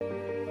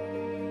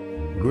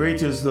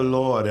Great is the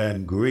Lord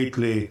and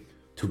greatly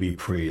to be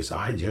praised.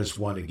 I just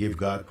want to give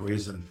God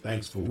praise and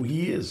thanks for who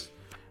He is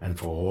and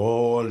for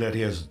all that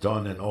He has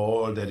done and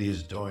all that He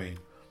is doing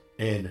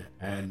in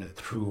and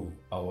through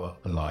our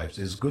lives.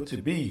 It's good to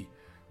be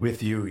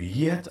with you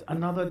yet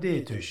another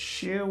day to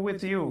share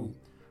with you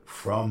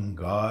from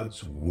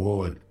God's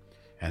Word.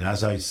 And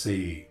as I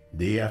say,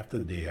 day after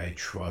day, I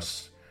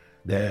trust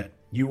that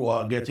you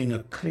are getting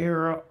a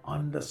clearer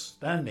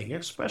understanding,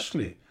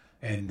 especially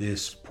in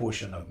this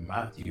portion of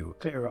Matthew,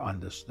 clearer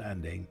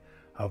understanding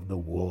of the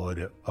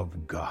Word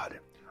of God.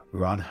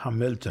 Ron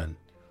Hamilton,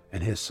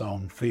 in his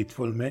song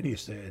Faithful Men, he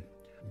said,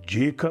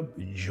 Jacob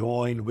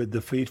joined with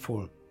the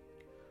faithful.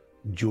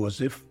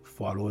 Joseph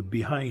followed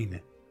behind.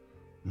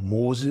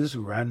 Moses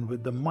ran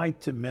with the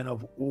mighty men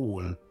of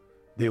old.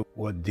 They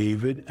were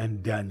David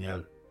and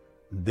Daniel.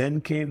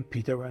 Then came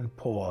Peter and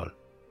Paul.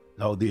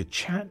 Now they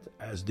chant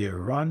as they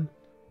run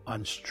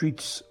on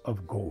streets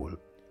of gold.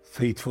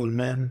 Faithful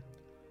men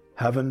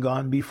haven't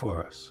gone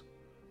before us.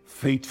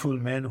 Faithful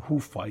men who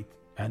fight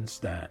and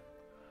stand.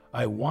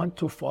 I want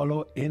to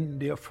follow in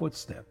their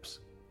footsteps,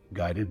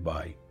 guided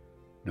by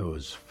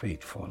those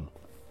faithful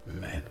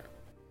men.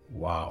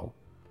 Wow.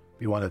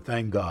 We want to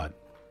thank God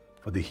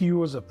for the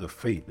heroes of the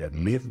faith that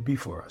lived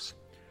before us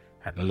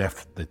and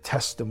left the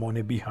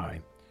testimony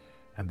behind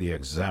and the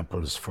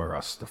examples for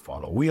us to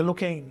follow. We are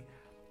looking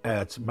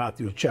at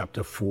Matthew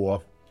chapter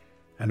 4,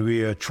 and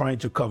we are trying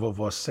to cover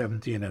verse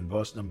 17 and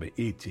verse number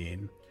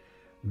 18.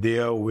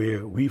 There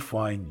where we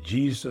find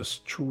Jesus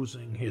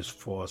choosing his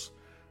first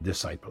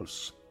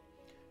disciples.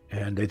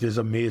 And it is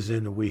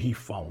amazing the way he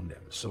found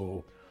them.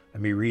 So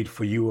let me read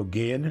for you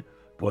again,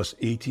 verse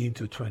 18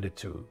 to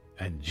 22.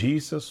 And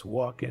Jesus,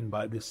 walking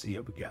by the Sea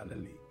of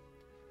Galilee,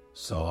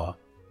 saw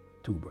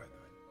two brethren,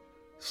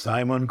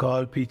 Simon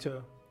called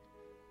Peter,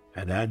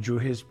 and Andrew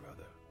his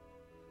brother,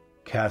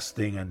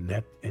 casting a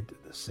net into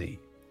the sea,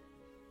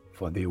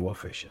 for they were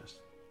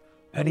fishers.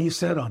 And he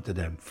said unto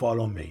them,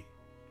 Follow me,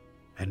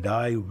 and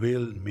I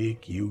will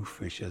make you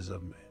fishers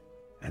of men.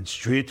 And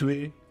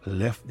straightway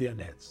left their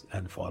nets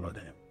and followed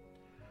him.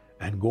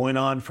 And going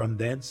on from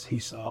thence, he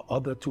saw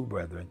other two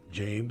brethren,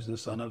 James the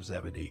son of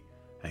Zebedee,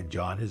 and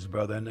John his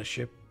brother, in the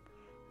ship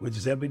with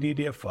Zebedee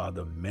their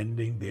father,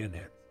 mending their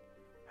nets.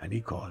 And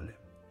he called them.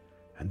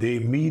 And they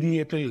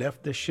immediately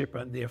left the ship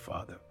and their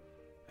father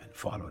and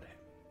followed him.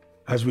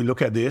 As we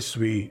look at this,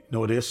 we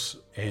notice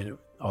in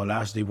our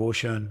last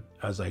devotion,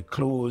 as I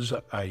close,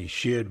 I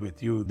shared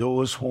with you,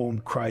 those whom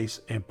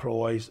Christ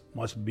employs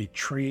must be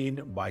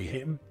trained by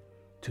him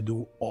to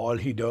do all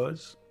he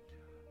does.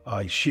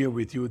 I share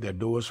with you that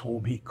those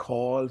whom he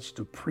calls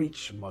to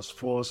preach must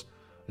first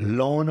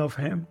learn of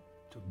him,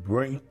 to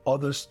bring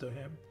others to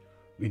him.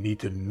 We need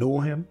to know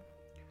him.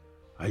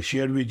 I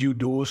shared with you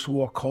those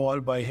who are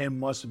called by him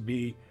must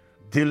be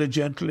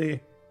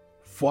diligently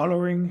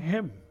following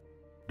him.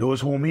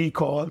 Those whom he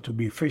called to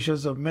be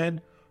fishers of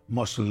men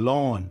must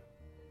learn.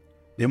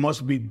 They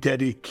must be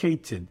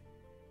dedicated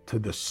to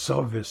the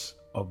service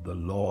of the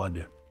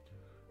Lord.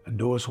 And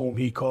those whom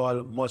he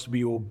called must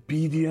be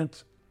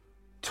obedient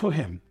to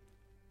him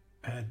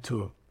and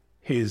to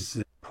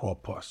his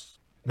purpose.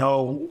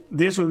 Now,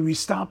 this is where we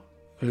stopped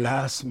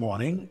last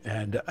morning,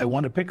 and I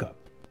want to pick up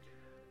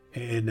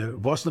in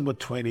verse number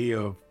 20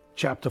 of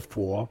chapter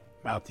 4,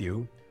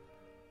 Matthew.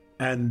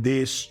 And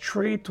they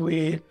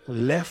straightway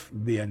left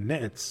their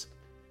nets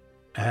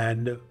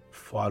and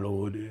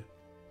followed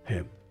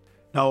him.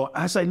 Now,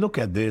 as I look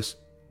at this,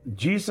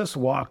 Jesus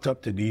walked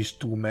up to these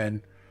two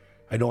men.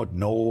 I don't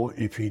know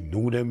if he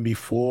knew them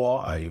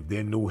before, or if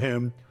they knew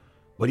him,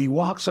 but he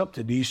walks up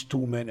to these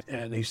two men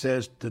and he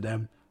says to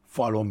them,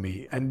 Follow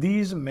me. And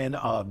these men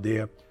are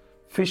there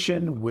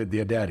fishing with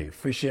their daddy,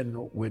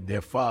 fishing with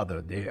their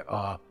father. They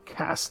are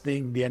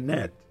casting their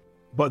net.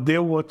 But they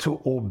were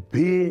to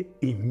obey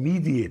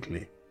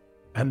immediately,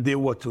 and they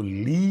were to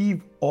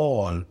leave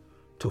all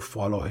to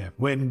follow him.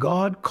 When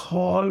God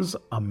calls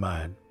a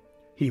man,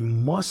 he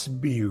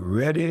must be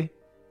ready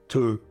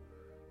to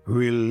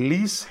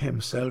release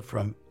himself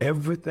from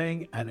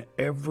everything and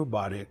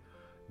everybody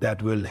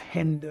that will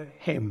hinder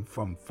him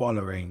from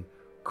following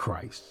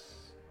Christ.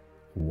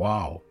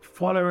 Wow.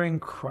 Following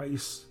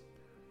Christ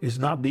is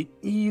not the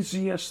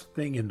easiest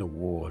thing in the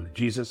world.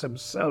 Jesus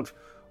himself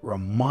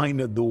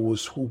reminded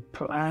those who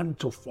plan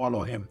to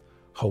follow him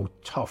how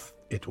tough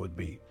it would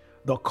be.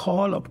 The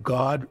call of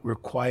God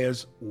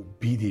requires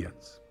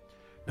obedience.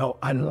 Now,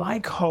 I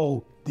like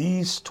how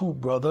these two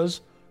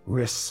brothers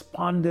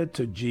responded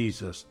to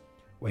Jesus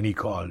when he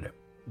called them.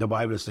 The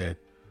Bible said,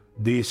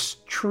 they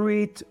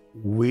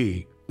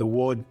straightway, the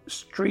word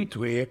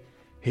straightway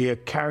here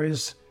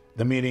carries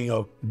the meaning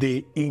of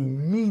they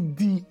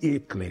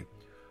immediately.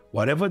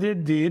 Whatever they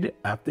did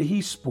after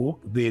he spoke,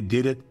 they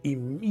did it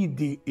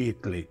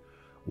immediately.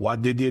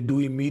 What did they do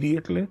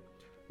immediately?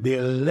 They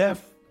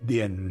left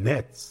their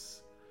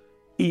nets.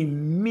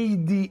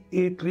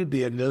 Immediately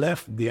they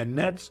left their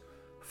nets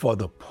for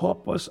the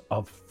purpose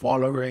of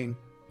following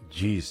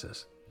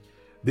Jesus.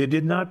 They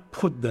did not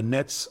put the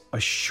nets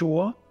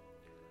ashore.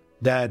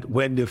 that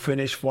when they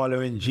finished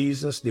following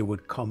Jesus, they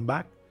would come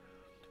back.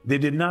 They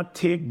did not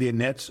take their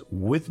nets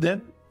with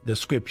them. The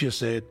scripture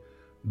said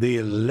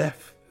they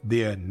left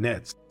their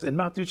nets. In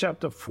Matthew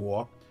chapter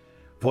 4,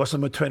 verse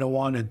number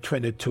 21 and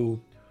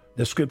 22,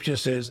 the scripture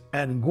says,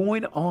 and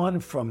going on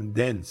from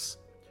thence,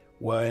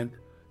 when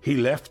he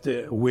left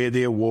where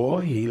they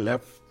were, he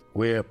left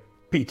where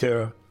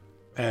Peter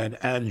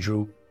and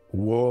Andrew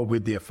were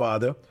with their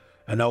father,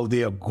 and now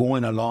they are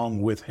going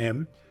along with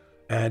him.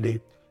 And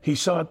he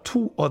saw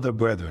two other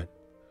brethren,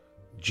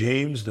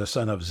 James, the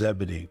son of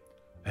Zebedee,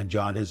 and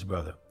John, his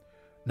brother.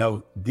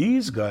 Now,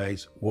 these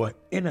guys were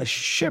in a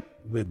ship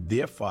with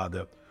their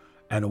father,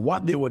 and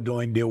what they were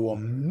doing, they were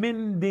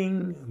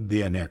mending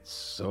their nets.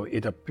 So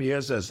it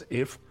appears as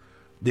if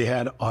they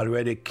had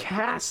already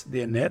cast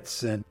their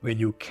nets, and when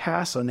you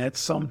cast a net,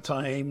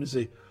 sometimes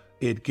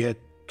it gets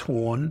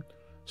torn.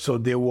 So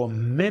they were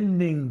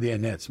mending their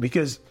nets.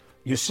 Because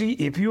you see,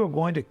 if you are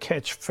going to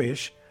catch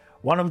fish,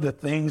 one of the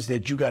things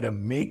that you got to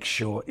make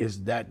sure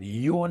is that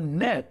your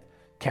net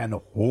can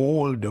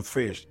hold the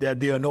fish, that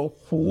there are no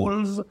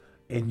holes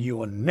in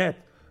your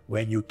net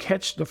when you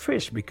catch the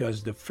fish,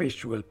 because the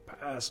fish will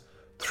pass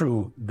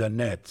through the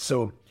net.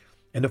 So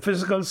in the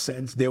physical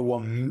sense, they were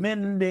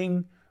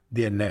mending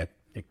their net.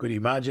 You could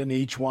imagine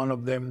each one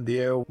of them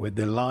there with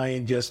the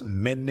line just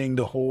mending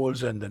the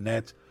holes in the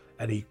net,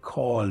 and he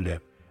called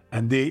them.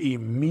 And they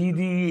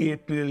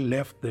immediately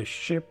left the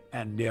ship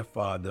and their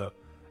father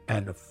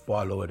and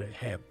followed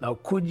him. Now,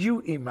 could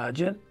you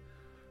imagine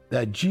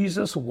that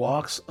Jesus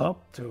walks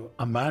up to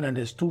a man and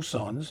his two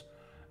sons,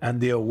 and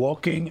they're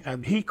walking,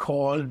 and he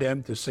called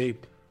them to say,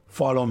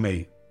 follow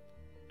me.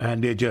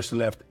 And they just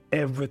left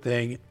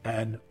everything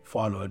and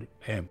followed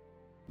him.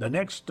 The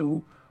next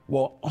two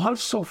were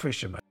also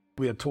fishermen.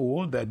 We are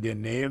told that their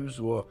names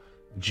were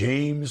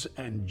James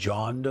and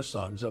John, the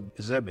sons of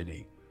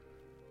Zebedee.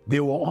 They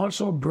were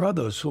also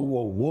brothers who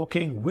were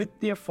walking with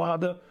their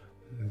father,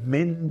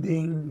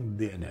 mending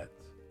their nets.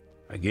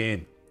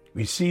 Again,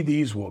 we see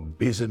these were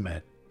busy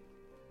men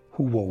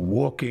who were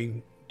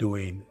walking,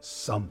 doing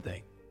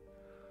something.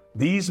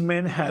 These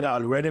men had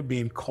already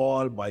been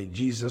called by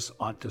Jesus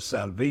unto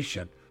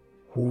salvation,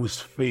 whose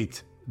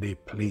faith they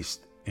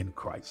placed in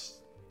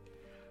Christ.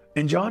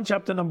 In John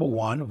chapter number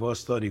 1,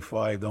 verse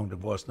 35 down to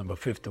verse number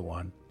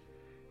 51,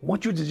 I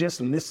want you to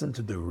just listen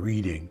to the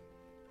reading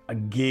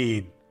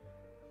again.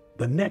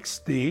 The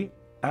next day,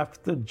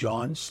 after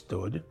John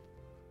stood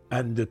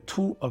and the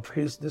two of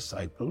his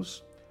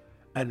disciples,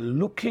 and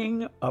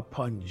looking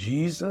upon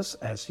Jesus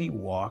as he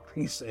walked,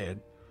 he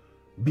said,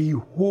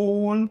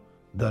 behold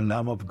the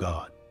Lamb of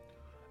God.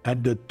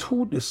 And the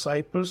two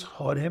disciples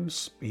heard him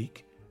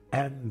speak,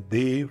 and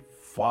they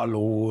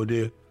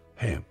followed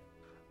him.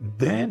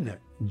 Then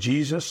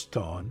Jesus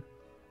turned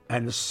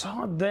and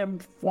saw them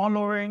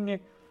following,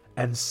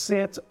 and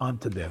said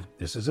unto them,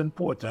 this is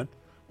important,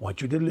 I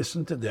want you to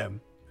listen to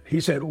them. He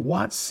said,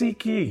 what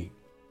seek ye?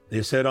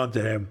 They said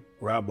unto him,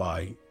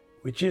 Rabbi,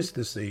 which is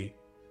to say,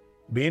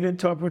 being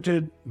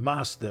interpreted,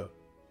 Master,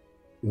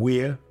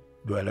 where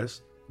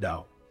dwellest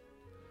thou?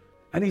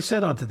 And he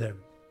said unto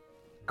them,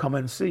 come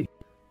and see.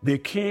 They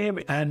came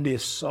and they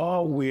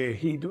saw where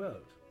he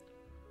dwelt,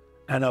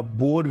 and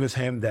abode with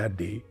him that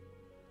day,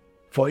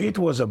 for it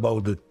was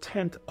about the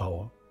 10th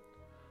hour.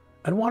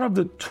 And one of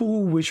the two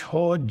which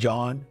heard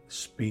John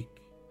speak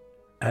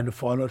and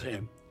followed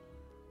him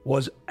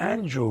was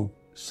Andrew,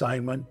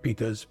 Simon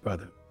Peter's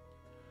brother.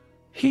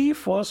 He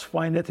first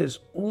findeth his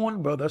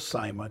own brother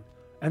Simon,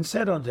 and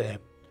said unto him,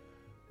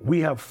 we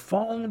have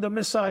found the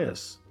Messiah,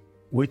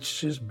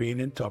 which is being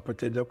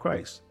interpreted of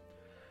Christ.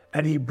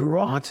 And he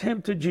brought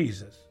him to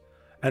Jesus.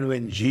 And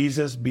when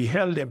Jesus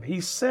beheld him,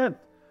 he said,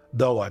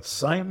 thou art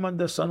Simon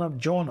the son of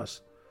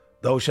Jonas,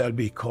 thou shalt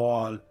be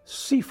called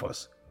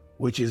Cephas,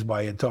 which is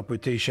by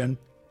interpretation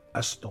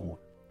a stone.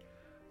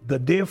 The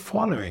day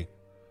following,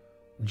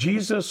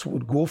 Jesus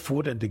would go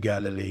forth into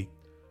Galilee,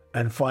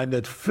 and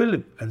findeth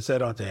Philip, and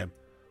said unto him,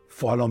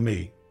 follow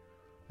me.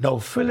 Now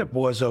Philip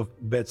was of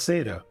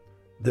Bethsaida,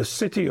 the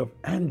city of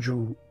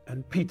Andrew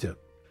and Peter.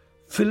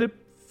 Philip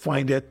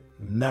findeth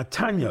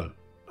Nathanael.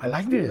 I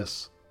like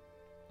this.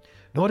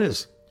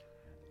 Notice,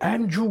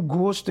 Andrew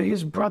goes to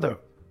his brother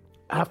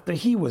after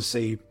he was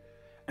saved,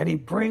 and he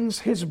brings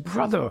his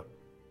brother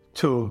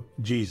to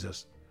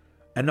Jesus.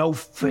 And now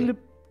Philip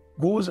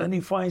goes and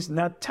he finds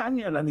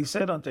Nathanael, and he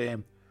said unto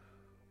him,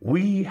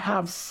 we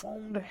have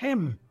found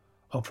him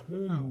of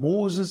whom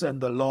Moses and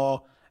the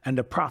law and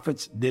the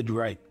prophets did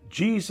write,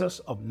 Jesus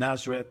of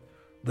Nazareth,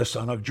 the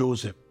son of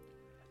Joseph.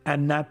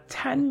 And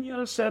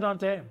Nathanael said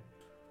unto him,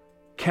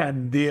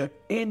 can there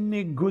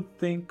any good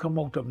thing come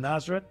out of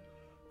Nazareth?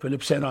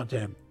 Philip said unto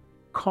him,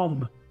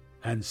 come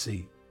and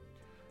see.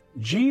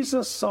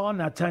 Jesus saw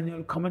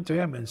Nathanael coming to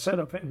him, and said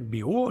of him,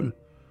 behold,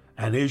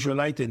 an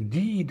Israelite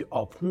indeed,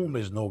 of whom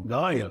is no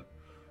guile.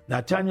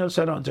 Nathanael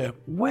said unto him,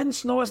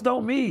 whence knowest thou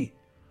me?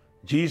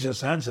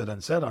 Jesus answered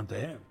and said unto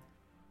him,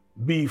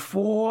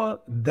 before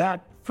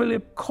that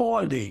Philip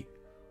called thee,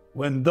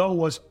 when thou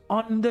wast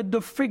under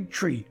the fig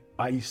tree,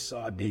 I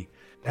saw thee.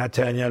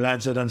 Nathanael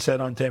answered and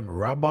said unto him,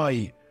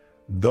 Rabbi,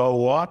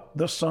 thou art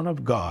the Son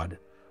of God,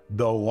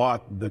 thou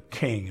art the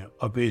King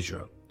of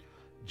Israel.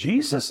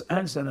 Jesus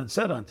answered and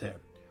said unto him,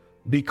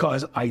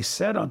 Because I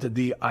said unto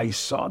thee, I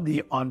saw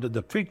thee under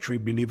the fig tree,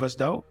 believest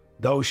thou?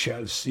 Thou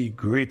shalt see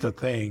greater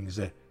things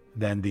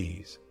than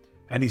these.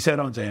 And he said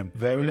unto him,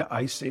 Verily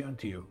I say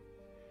unto you,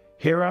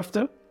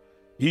 hereafter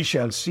ye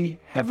shall see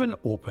heaven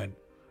open,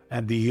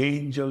 and the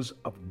angels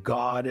of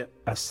God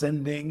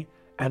ascending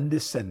and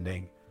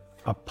descending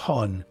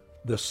upon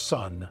the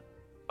Son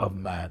of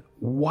Man.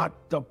 What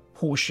a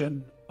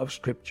portion of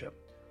Scripture.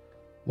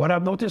 What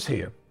I've noticed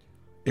here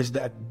is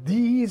that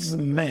these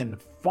men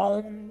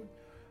found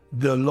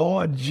the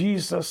Lord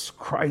Jesus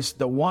Christ,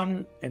 the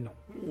one in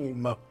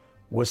whom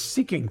was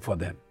seeking for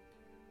them.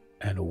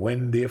 And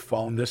when they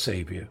found the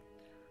Savior,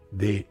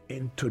 they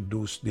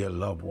introduced their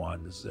loved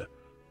ones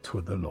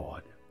to the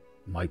Lord.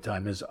 My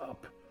time is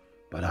up,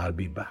 but I'll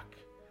be back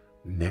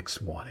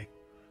next morning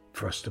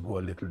for us to go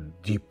a little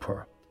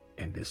deeper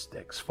in this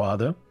text.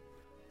 Father,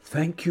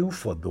 thank you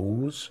for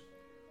those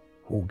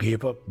who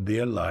gave up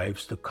their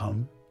lives to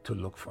come to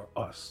look for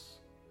us.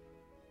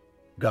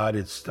 God,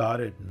 it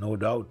started, no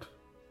doubt,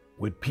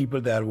 with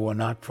people that were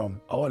not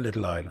from our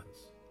little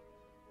islands.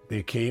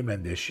 They came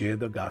and they shared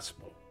the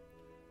gospel.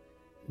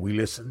 We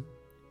listened.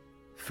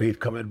 Faith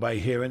cometh by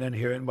hearing, and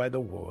hearing by the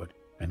word.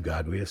 And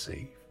God, we are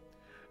saved.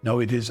 Now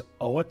it is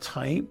our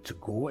time to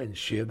go and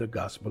share the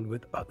gospel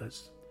with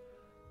others.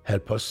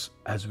 Help us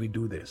as we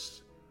do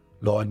this.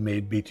 Lord, may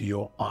it be to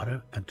your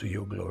honor and to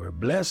your glory.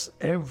 Bless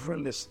every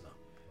listener.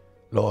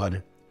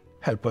 Lord,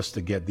 help us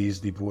to get these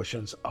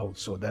devotions out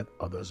so that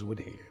others would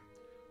hear.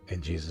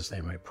 In Jesus'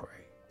 name I pray.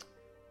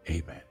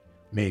 Amen.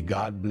 May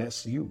God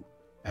bless you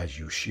as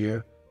you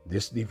share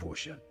this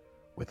devotion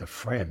with a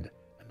friend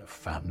and a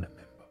family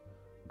member.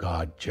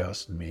 God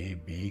just may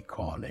be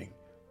calling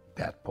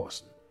that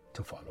person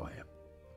to follow him.